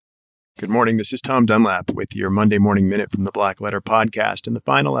Good morning. This is Tom Dunlap with your Monday Morning Minute from the Black Letter Podcast and the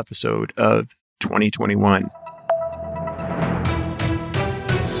final episode of 2021.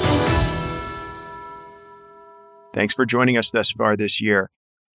 Thanks for joining us thus far this year.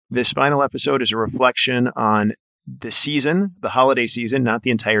 This final episode is a reflection on the season, the holiday season, not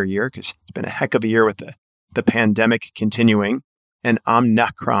the entire year, because it's been a heck of a year with the pandemic continuing, and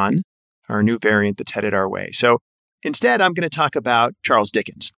Omicron, our new variant that's headed our way. So instead, I'm going to talk about Charles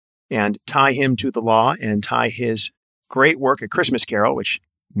Dickens and tie him to the law and tie his great work, A Christmas Carol, which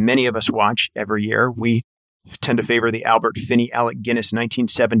many of us watch every year. We tend to favor the Albert Finney, Alec Guinness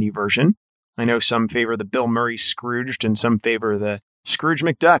 1970 version. I know some favor the Bill Murray Scrooged and some favor the Scrooge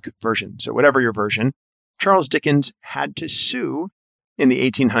McDuck version. So whatever your version, Charles Dickens had to sue in the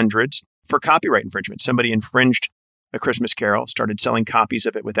 1800s for copyright infringement. Somebody infringed A Christmas Carol, started selling copies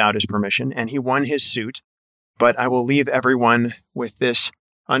of it without his permission, and he won his suit. But I will leave everyone with this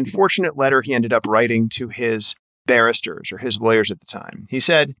unfortunate letter he ended up writing to his barristers or his lawyers at the time. He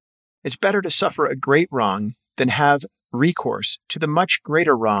said, "It's better to suffer a great wrong than have recourse to the much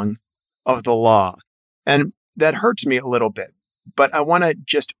greater wrong of the law." And that hurts me a little bit, but I want to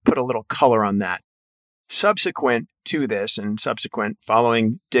just put a little color on that. Subsequent to this and subsequent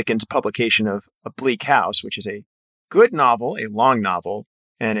following Dickens' publication of A Bleak House, which is a good novel, a long novel,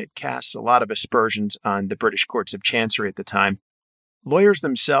 and it casts a lot of aspersions on the British courts of chancery at the time, lawyers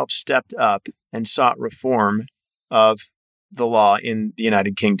themselves stepped up and sought reform of the law in the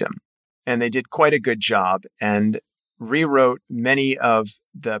United Kingdom. And they did quite a good job and rewrote many of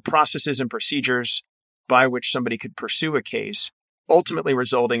the processes and procedures by which somebody could pursue a case, ultimately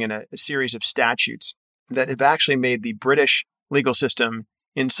resulting in a series of statutes that have actually made the British legal system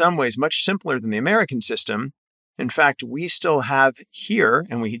in some ways much simpler than the American system. In fact, we still have here,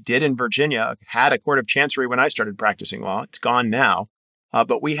 and we did in Virginia, had a court of chancery when I started practicing law. It's gone now.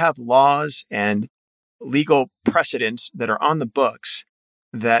 But we have laws and legal precedents that are on the books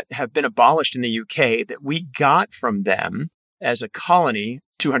that have been abolished in the UK that we got from them as a colony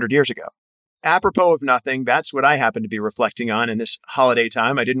 200 years ago. Apropos of nothing, that's what I happen to be reflecting on in this holiday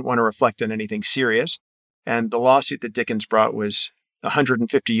time. I didn't want to reflect on anything serious. And the lawsuit that Dickens brought was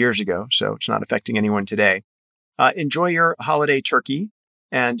 150 years ago, so it's not affecting anyone today. Enjoy your holiday turkey,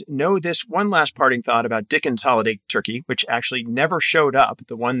 and know this one last parting thought about Dickens' holiday turkey, which actually never showed up,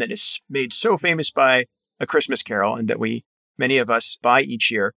 the one that is made so famous by A Christmas Carol and that many of us buy each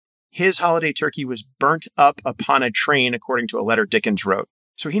year. His holiday turkey was burnt up upon a train, according to a letter Dickens wrote.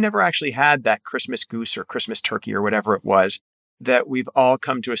 So he never actually had that Christmas goose or Christmas turkey or whatever it was that we've all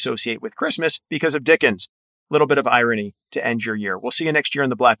come to associate with Christmas because of Dickens. Little bit of irony to end your year. We'll see you next year on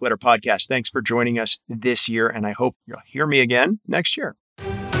the Black Letter Podcast. Thanks for joining us this year, and I hope you'll hear me again next year.